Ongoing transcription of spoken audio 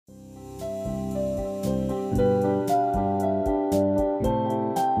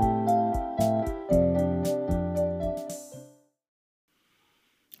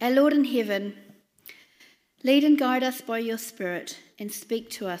Our Lord in heaven, lead and guide us by your Spirit and speak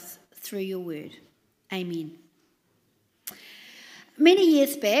to us through your word. Amen. Many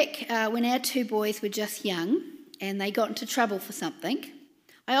years back, when our two boys were just young and they got into trouble for something,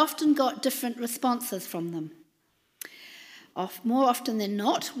 I often got different responses from them. More often than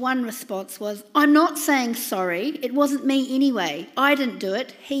not, one response was, "I'm not saying sorry, it wasn't me anyway. I didn't do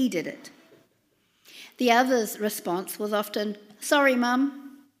it, he did it." The other's response was often, "Sorry, Mum."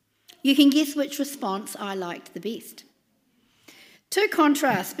 You can guess which response I liked the best. Two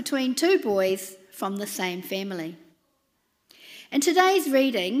contrasts between two boys from the same family. In today's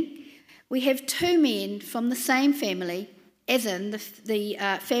reading, we have two men from the same family, as in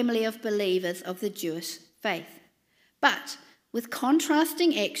the family of believers of the Jewish faith, but with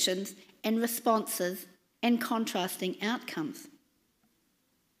contrasting actions and responses and contrasting outcomes.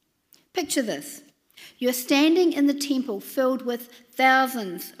 Picture this. You're standing in the temple filled with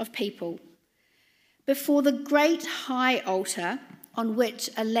thousands of people before the great high altar on which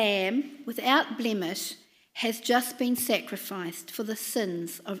a lamb without blemish has just been sacrificed for the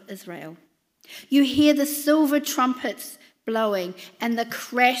sins of Israel. You hear the silver trumpets blowing and the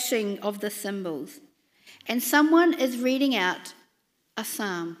crashing of the cymbals, and someone is reading out a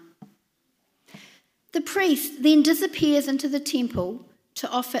psalm. The priest then disappears into the temple to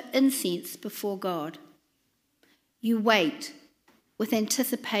offer incense before God. You wait with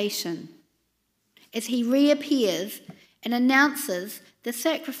anticipation as he reappears and announces the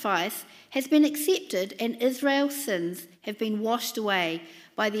sacrifice has been accepted and Israel's sins have been washed away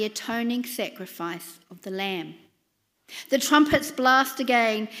by the atoning sacrifice of the Lamb. The trumpets blast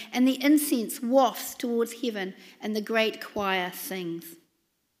again and the incense wafts towards heaven and the great choir sings.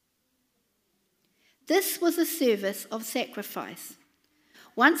 This was a service of sacrifice.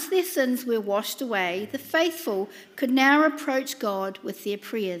 Once their sins were washed away, the faithful could now approach God with their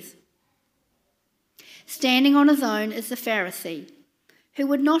prayers. Standing on his own is the Pharisee, who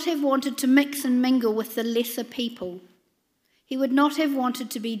would not have wanted to mix and mingle with the lesser people. He would not have wanted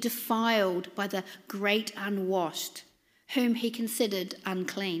to be defiled by the great unwashed, whom he considered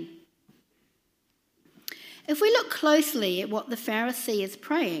unclean. If we look closely at what the Pharisee is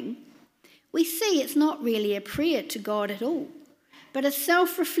praying, we see it's not really a prayer to God at all, but a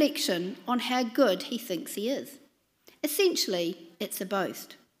self-reflection on how good he thinks he is. Essentially, it's a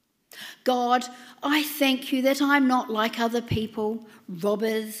boast. God, I thank you that I'm not like other people,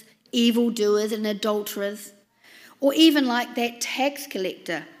 robbers, evildoers and adulterers, or even like that tax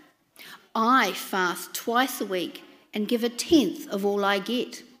collector. I fast twice a week and give 1/10 of all I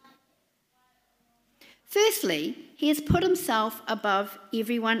get. Firstly, he has put himself above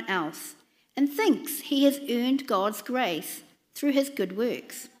everyone else and thinks he has earned God's grace through his good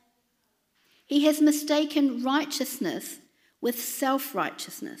works. He has mistaken righteousness with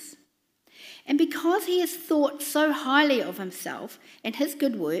self-righteousness. And because he has thought so highly of himself and his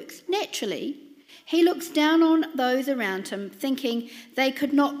good works, naturally, he looks down on those around him, thinking they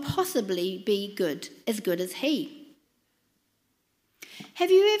could not possibly be as good as he. Have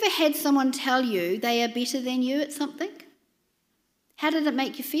you ever had someone tell you they are better than you at something? How did it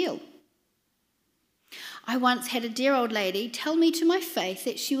make you feel? I once had a dear old lady tell me to my face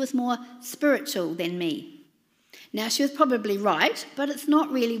that she was more spiritual than me. Now, she was probably right, but it's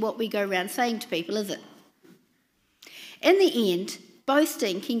not really what we go around saying to people, is it? In the end,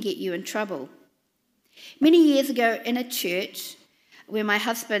 boasting can get you in trouble. Many years ago in a church where my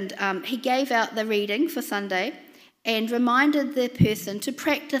husband, he gave out the reading for Sunday and reminded the person to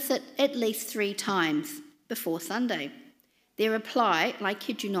practice it at least 3 times before Sunday. Their reply, and I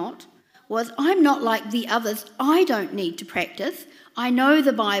kid you not, was, "I'm not like the others. I don't need to practice. I know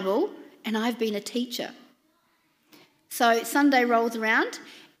the Bible and I've been a teacher." So Sunday rolls around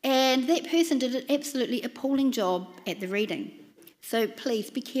and that person did an absolutely appalling job at the reading. So please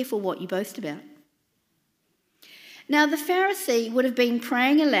be careful what you boast about. Now the Pharisee would have been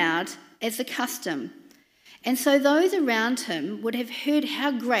praying aloud as a custom, and so those around him would have heard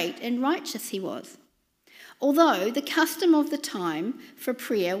how great and righteous he was. Although the custom of the time for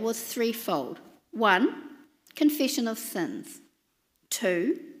prayer was threefold. 1, confession of sins.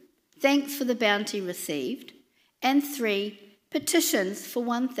 2, thanks for the bounty received. And 3, petitions for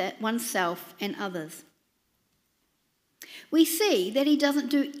oneself and others. We see that he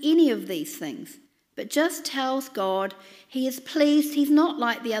doesn't do any of these things, but just tells God he is pleased he's not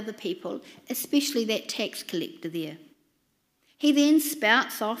like the other people, especially that tax collector there. He then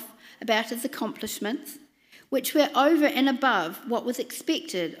spouts off about his accomplishments, which were over and above what was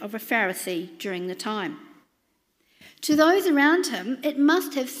expected of a Pharisee during the time. To those around him, it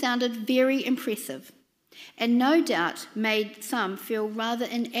must have sounded very impressive. and no doubt made some feel rather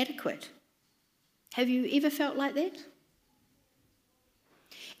inadequate. Have you ever felt like that?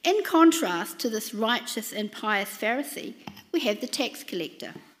 In contrast to this righteous and pious Pharisee, we have the tax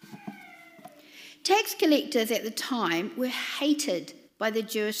collector. Tax collectors at the time were hated by the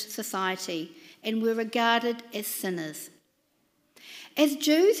Jewish society and were regarded as sinners. As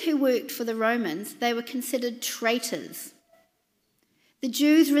Jews who worked for the Romans, they were considered traitors. The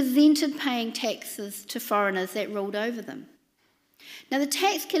Jews resented paying taxes to foreigners that ruled over them. Now, the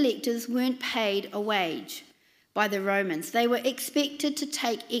tax collectors weren't paid a wage by the Romans. They were expected to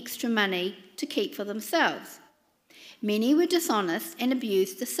take extra money to keep for themselves. Many were dishonest and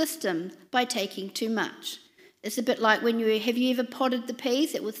abused the system by taking too much. It's a bit like have you ever potted the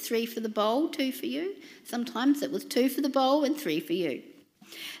peas? It was 3 for the bowl, 2 for you. Sometimes it was 2 for the bowl and 3 for you.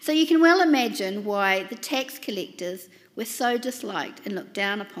 So you can well imagine why the tax collectors were so disliked and looked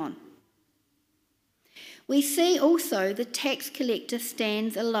down upon. We see also the tax collector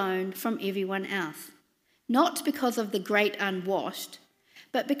stands alone from everyone else, not because of the great unwashed,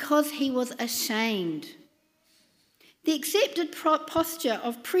 but because he was ashamed. The accepted posture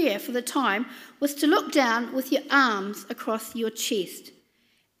of prayer for the time was to look down with your arms across your chest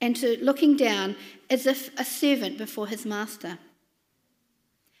and to looking down as if a servant before his master.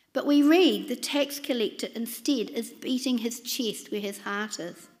 But we read the tax collector instead is beating his chest where his heart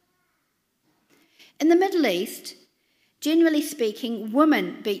is. In the Middle East, generally speaking,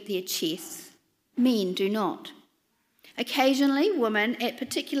 women beat their chests, men do not. Occasionally, women at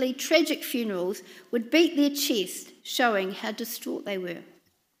particularly tragic funerals would beat their chest, showing how distraught they were.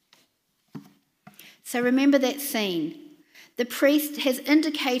 So remember that scene. The priest has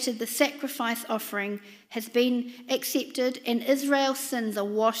indicated the sacrifice offering has been accepted and Israel's sins are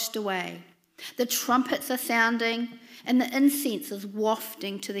washed away. The trumpets are sounding and the incense is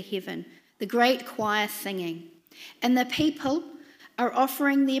wafting to the heaven, the great choir singing, and the people are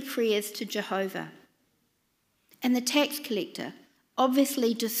offering their prayers to Jehovah. And the tax collector,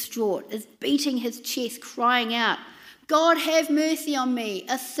 obviously distraught, is beating his chest, crying out, "God, have mercy on me,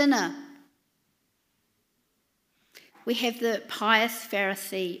 a sinner." We have the pious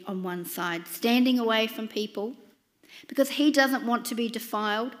Pharisee on one side, standing away from people because he doesn't want to be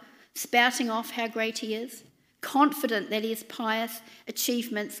defiled, spouting off how great he is, confident that his pious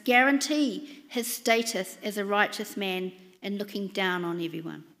achievements guarantee his status as a righteous man and looking down on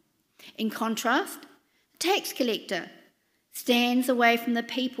everyone. In contrast, the tax collector stands away from the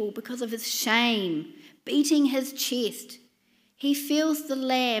people because of his shame, beating his chest. He feels the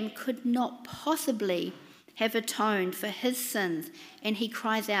Lamb could not possibly have atoned for his sins, and he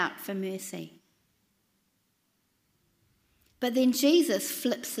cries out for mercy. But then Jesus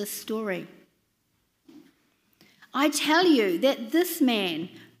flips this story. I tell you that this man,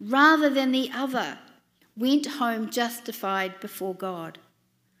 rather than the other, went home justified before God.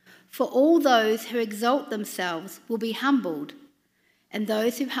 For all those who exalt themselves will be humbled, and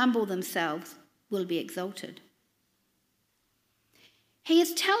those who humble themselves will be exalted. He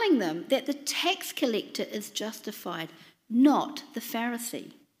is telling them that the tax collector is justified, not the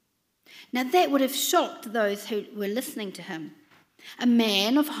Pharisee. Now that would have shocked those who were listening to him. A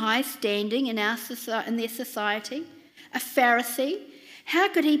man of high standing in their society, a Pharisee, how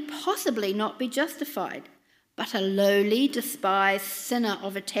could he possibly not be justified? But a lowly, despised sinner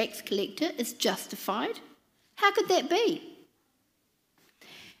of a tax collector is justified? How could that be?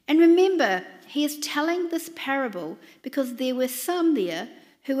 And remember, he is telling this parable because there were some there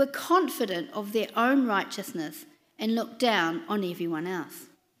who were confident of their own righteousness and looked down on everyone else.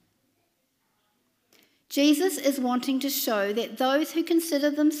 Jesus is wanting to show that those who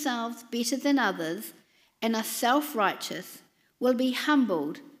consider themselves better than others and are self-righteous will be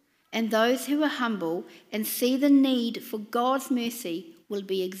humbled, and those who are humble and see the need for God's mercy will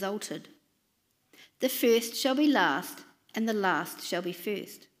be exalted. The first shall be last, and the last shall be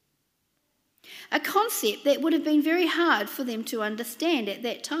first. A concept that would have been very hard for them to understand at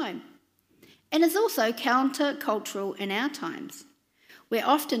that time, and is also counter-cultural in our times, where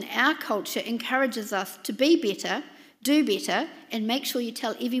often our culture encourages us to be better, do better, and make sure you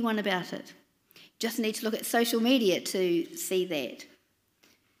tell everyone about it. Just need to look at social media to see that.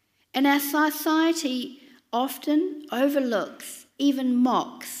 And our society often overlooks, even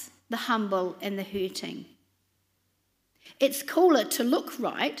mocks, the humble and the hurting. It's cooler to look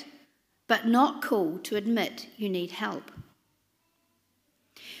right, but not cool to admit you need help.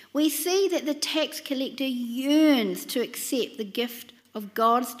 We see that the tax collector yearns to accept the gift of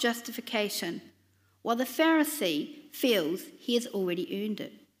God's justification, while the Pharisee feels he has already earned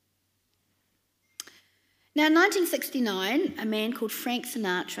it. Now, in 1969, a man called Frank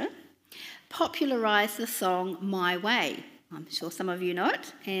Sinatra popularised the song My Way. I'm sure some of you know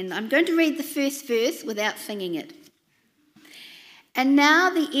it, and I'm going to read the first verse without singing it. And now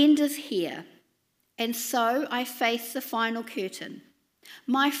the end is here, and so I face the final curtain.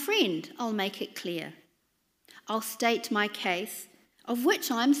 My friend, I'll make it clear. I'll state my case, of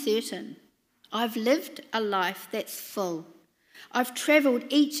which I'm certain. I've lived a life that's full. I've travelled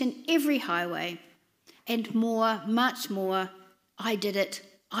each and every highway, and more, much more, I did it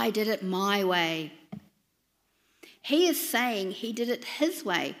my way. He is saying he did it his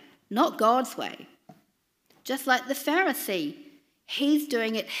way, not God's way. Just like the Pharisee, he's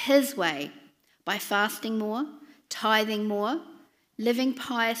doing it his way by fasting more, tithing more, living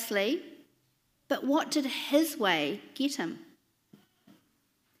piously. But what did his way get him?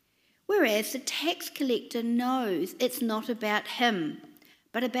 Whereas the tax collector knows it's not about him,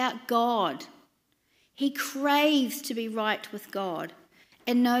 but about God. He craves to be right with God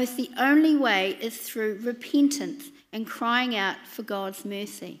and knows the only way is through repentance and crying out for God's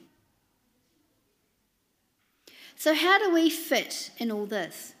mercy. So how do we fit in all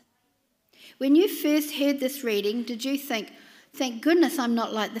this? When you first heard this reading, did you think, thank goodness I'm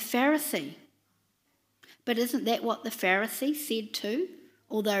not like the Pharisee? But isn't that what the Pharisee said too,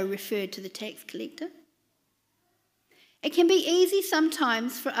 although referred to the tax collector? It can be easy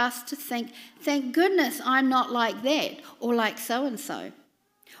sometimes for us to think, thank goodness I'm not like that or like so-and-so.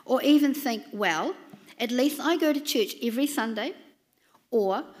 Or even think, well, at least I go to church every Sunday,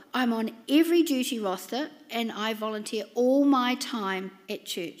 or I'm on every duty roster and I volunteer all my time at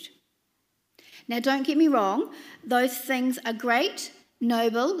church. Now, don't get me wrong, those things are great,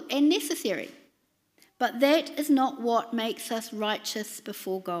 noble, and necessary. But that is not what makes us righteous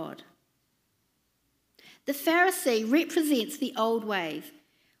before God. The Pharisee represents the old ways,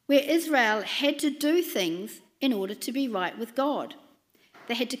 where Israel had to do things in order to be right with God.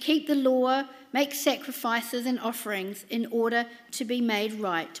 They had to keep the law, make sacrifices and offerings in order to be made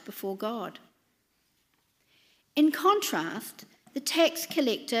right before God. In contrast, the tax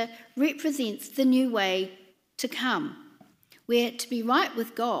collector represents the new way to come, where to be right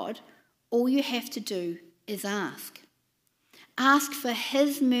with God, all you have to do is ask. Ask for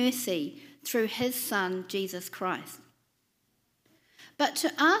his mercy through his Son, Jesus Christ. But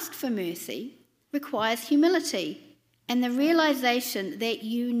to ask for mercy requires humility and the realization that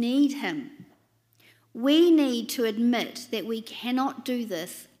you need him. We need to admit that we cannot do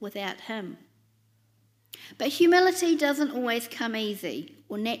this without him. But humility doesn't always come easy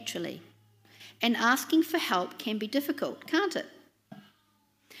or naturally, and asking for help can be difficult, can't it?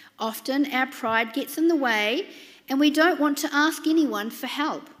 Often our pride gets in the way and we don't want to ask anyone for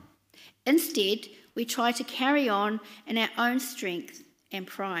help. Instead, we try to carry on in our own strength and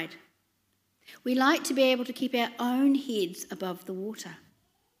pride. We like to be able to keep our own heads above the water.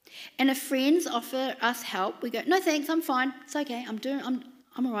 And if friends offer us help, we go, no thanks, I'm fine, it's okay, I'm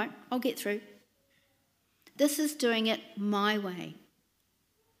all right, I'll get through. This is doing it my way.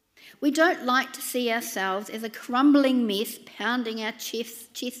 We don't like to see ourselves as a crumbling mess, pounding our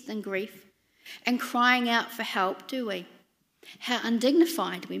chests in grief and crying out for help, do we? How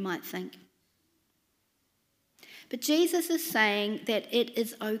undignified, we might think. But Jesus is saying that it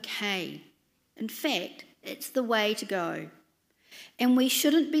is okay. In fact, it's the way to go. And we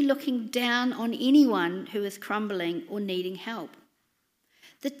shouldn't be looking down on anyone who is crumbling or needing help.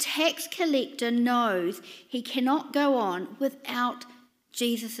 The tax collector knows he cannot go on without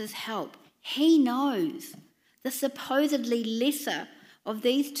Jesus' help. He knows. The supposedly lesser of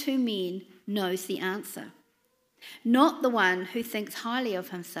these two men knows the answer, not the one who thinks highly of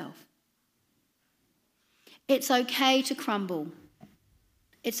himself. It's okay to crumble.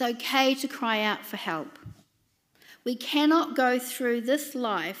 It's okay to cry out for help. We cannot go through this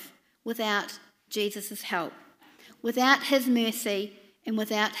life without Jesus' help, without his mercy, and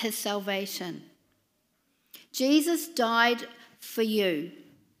without his salvation. Jesus died for you.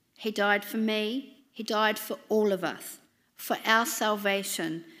 He died for me. He died for all of us, for our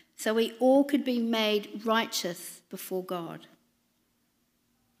salvation, so we all could be made righteous before God.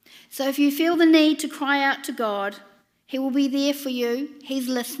 So if you feel the need to cry out to God, he will be there for you, he's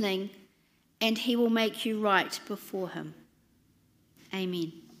listening, and he will make you right before him.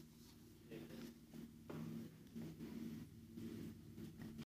 Amen.